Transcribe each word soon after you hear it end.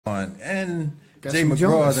And Guess Jay who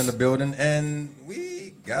McGraw is joins? in the building, and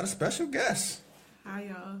we got a special guest. Hi,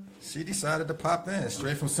 y'all. She decided to pop in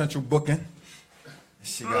straight from Central Booking.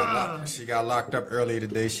 She got locked up earlier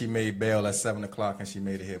today. She made bail at 7 o'clock, and she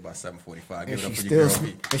made it here by 7:45. Give it up for your girl.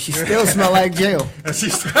 And she still smell like jail. And she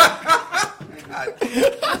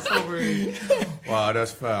That's so rude. wow,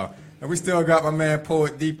 that's foul. And we still got my man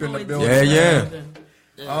Poet Deep in the building. Yeah.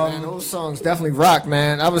 Man, those songs definitely rock,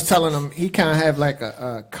 man. I was telling him he kind of have like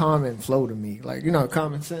a common flow to me, like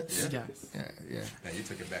common sense. Yes. Yeah. Man, you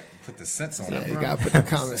took it back and put the sense on Yeah, it. you gotta put the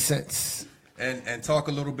common sense. And talk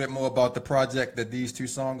a little bit more about the project that these two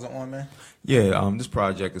songs are on, man. Yeah, this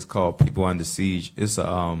project is called People Under Siege. It's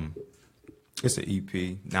an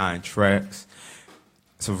EP, 9 tracks.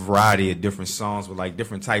 It's a variety of different songs with like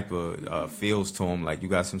different type of feels to them. Like you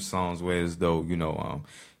got some songs where as though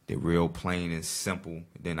they're real plain and simple.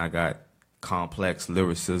 Then I got complex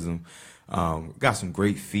lyricism. Got some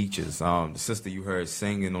great features. The sister you heard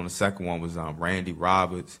singing on the second one was Randy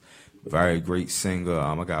Roberts, very great singer.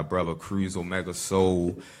 I got brother Cruz Omega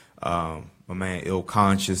Soul. My man Ill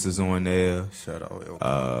Conscious is on there. Shout out, Ill.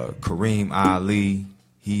 Kareem Ali,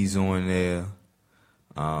 he's on there.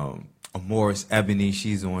 Morris Ebony,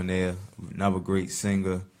 she's on there. Another great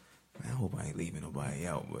singer. I hope I ain't leaving nobody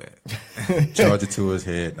out, but Charge it to his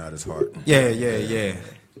head, not his heart. yeah.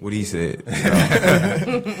 What he said.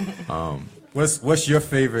 What's your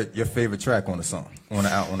favorite track on the song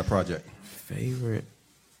on the project? Favorite.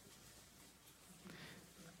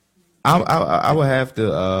 I would have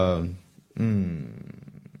to.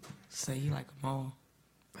 Say you like them all.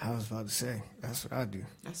 I was about to say that's what I do.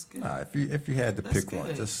 That's good. Nah, if you had to That's pick one,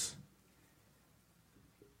 good. just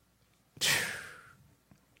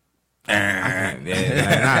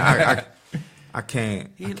I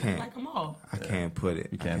can't. He like them all. I can't put it.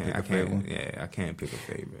 You can't pick a I favorite can't. one? Yeah, I can't pick a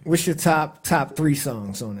favorite. What's your top 3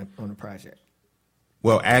 songs on the project?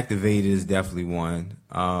 Well, Activated is definitely one.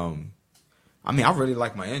 I mean, I really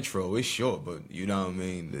like my intro. It's short, but you know what I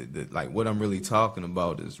mean. Like what I'm really talking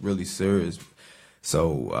about is really serious.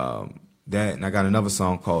 So that, and I got another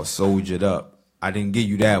song called "Soldiered Up." I didn't give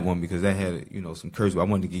you that one because that had some curse, but I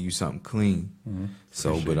wanted to give you something clean. Mm-hmm.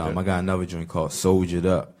 So, but I got another joint called "Soldiered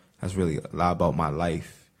Up." That's really a lot about my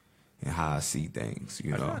life and how I see things.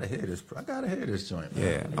 I gotta hear this joint. Man.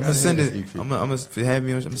 Yeah, I'm gonna send it. I'm gonna have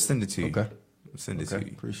me. I'm gonna send it to you. Okay. Send it to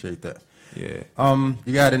you. Appreciate that. Yeah.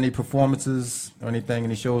 You got any performances or anything,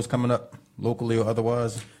 any shows coming up locally or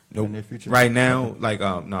otherwise in the near future? Right now,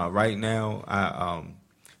 right now, I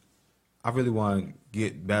really want to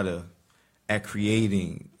get better at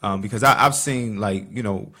creating because I've seen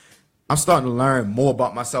I'm starting to learn more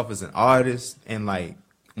about myself as an artist, and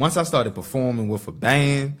once I started performing with a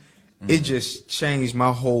band, it just changed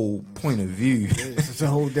my whole point of view. It's a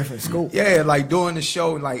whole different scope. Yeah, doing the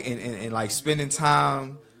show, and spending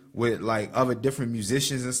time with other different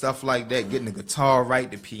musicians and stuff like that, getting the guitar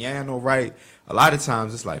right, the piano right. A lot of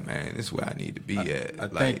times it's man, this is where I need to be at. I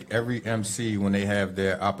think every MC, when they have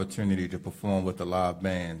their opportunity to perform with a live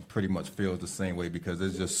band, pretty much feels the same way because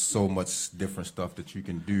there's just so much different stuff that you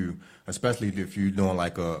can do, especially if you're doing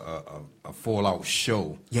a full-out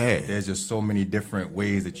show. Yeah. There's just so many different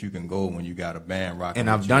ways that you can go when you got a band rocking. And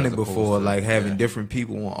I've done it before, having different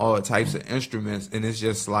people on all types of instruments, and it's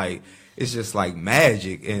just like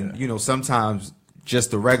magic. And sometimes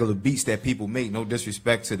just the regular beats that people make, no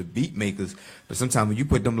disrespect to the beat makers, but sometimes when you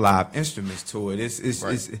put them live instruments to it,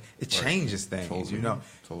 it changes things.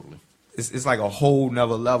 Totally. It's like a whole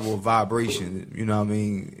nother level of vibration. You know what I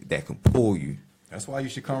mean? That can pull you. That's why you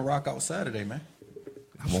should come rock out Saturday, man.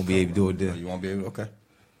 I won't be able to do it then. You won't be able. Okay.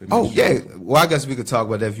 Oh yeah. Well, I guess we could talk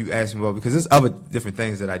about that if you ask me about, because there's other different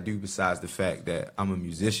things that I do besides the fact that I'm a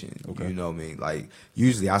musician. Okay. You know what I mean?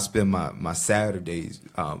 Usually I spend my Saturdays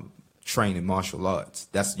training martial arts.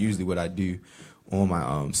 That's usually what I do on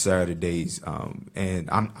my Saturdays. And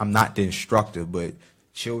I'm not the instructor, but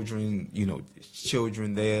children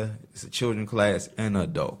there. It's a children class and an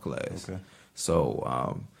adult class. Okay.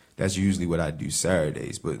 So that's usually what I do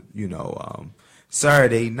Saturdays. But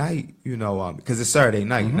Saturday night, because it's Saturday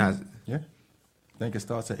night. Mm-hmm. Not, Yeah. I think it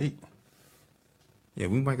starts at 8. yeah,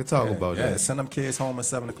 we might could talk about that. Send them kids home at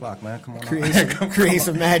 7 o'clock, man. Come on. Create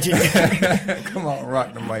some magic. Come on,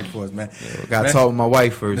 rock the mic for us, man. Yeah, gotta talk with my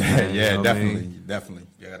wife first. Man, Yeah, you know what I definitely, mean? definitely.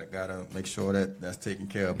 You gotta make sure that's taken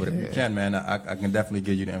care of. But if you can, man, I can definitely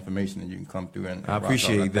give you the information and you can come through and I rock out.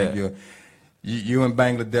 appreciate that. Think you in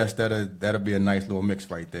Bangladesh, that'll be a nice little mix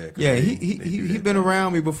right there. Yeah, he been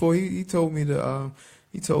around me before. He told me to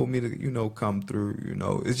come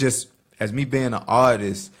through. It's just as me being an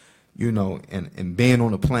artist, you know, and being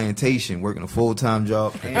on a plantation, working a full-time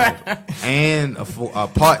job and a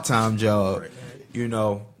part-time job, you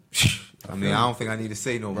know, I mean, I don't think I need to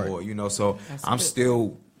say no more, you know, so I'm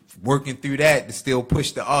still working through that to still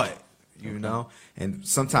push the art, you know, and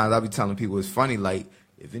sometimes I'll be telling people it's funny, like,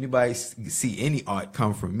 if anybody see any art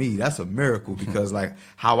come from me, that's a miracle because, like,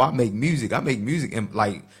 how I make music and,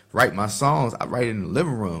 like, write my songs, I write it in the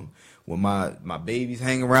living room with my babies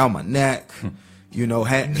hanging around my neck, you know,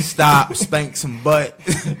 had to stop, spank some butt,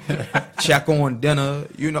 check on dinner,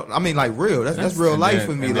 you know, I mean, like, real, that's real life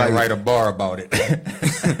for me. And like, then write a bar about it.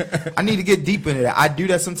 I need to get deep into that. I do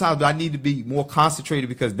that sometimes, but I need to be more concentrated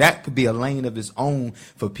because that could be a lane of its own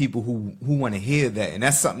for people who want to hear that, and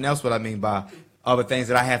that's something else what I mean by other things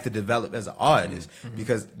that I have to develop as an artist,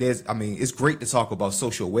 because it's great to talk about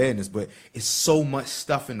social awareness, but it's so much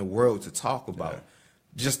stuff in the world to talk about.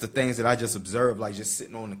 Just the things that I just observed, like just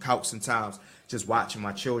sitting on the couch sometimes, just watching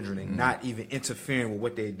my children and not even interfering with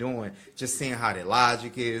what they're doing, just seeing how their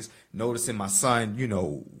logic is, noticing my son, you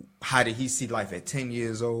know, how did he see life at 10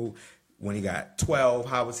 years old? When he got 12,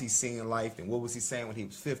 how was he seeing life? And what was he saying when he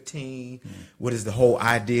was 15? What is the whole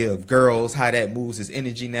idea of girls, how that moves his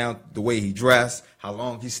energy now, the way he dressed, how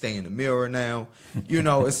long he stay in the mirror now. You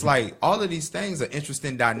know, it's like all of these things are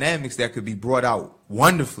interesting dynamics that could be brought out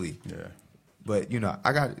wonderfully. Yeah. But, you know,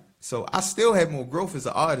 I got it. So I still have more growth as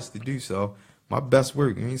an artist to do so. My best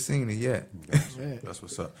work, you ain't seen it yet. That's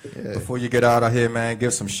what's up. Yeah. Before you get out of here, man,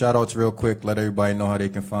 give some shout outs real quick. Let everybody know how they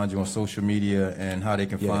can find you on social media and how they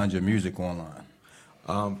can find your music online.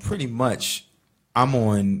 Pretty much, I'm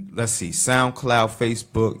on, SoundCloud,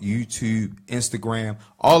 Facebook, YouTube, Instagram.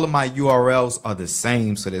 All of my URLs are the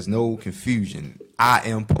same, so there's no confusion. I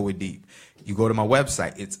am Poet Deep. You go to my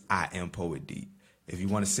website, it's I am Poet Deep. If you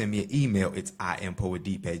want to send me an email, it's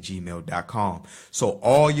iampoetdeep@gmail.com. So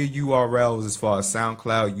all your URLs as far as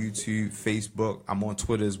SoundCloud, YouTube, Facebook, I'm on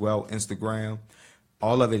Twitter as well, Instagram.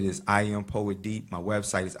 All of it is I Am Poet Deep. My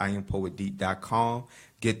website is iampoetdeep.com.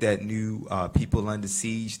 Get that new People Under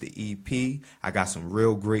Siege, the EP. I got some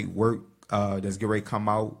real great work that's getting ready to come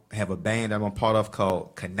out. I have a band I'm a part of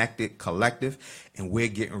called Connected Collective, and we're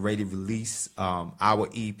getting ready to release our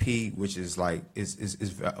EP, which is like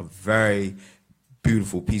is a very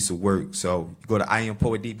beautiful piece of work. So you go to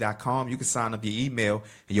iampoetdeep.com. You can sign up your email,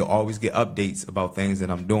 and you'll always get updates about things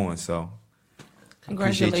that I'm doing. So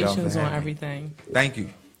congratulations on everything. Thank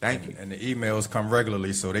you. Thank you. And the emails come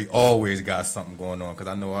regularly, so they always got something going on. Because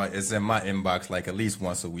I know it's in my inbox like at least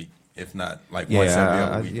once a week, if not like once every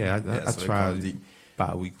other week. I so try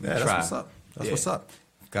bi-weekly. Yeah, that's what's up. That's what's up.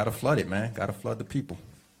 Gotta flood it, man. Gotta flood the people.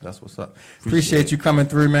 That's what's up. Appreciate you coming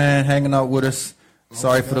through, man, hanging out with us.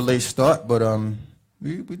 Sorry for the late start, but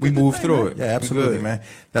we moved through it. Yeah, absolutely, man.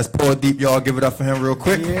 That's Poet Deep, y'all. Give it up for him real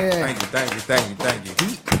quick. Yeah. Thank you.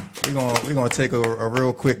 We're gonna take a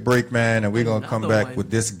real quick break, man, and we're gonna come back with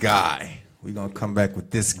this guy. We're gonna come back with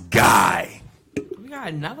this guy. We got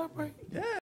another break? Yeah.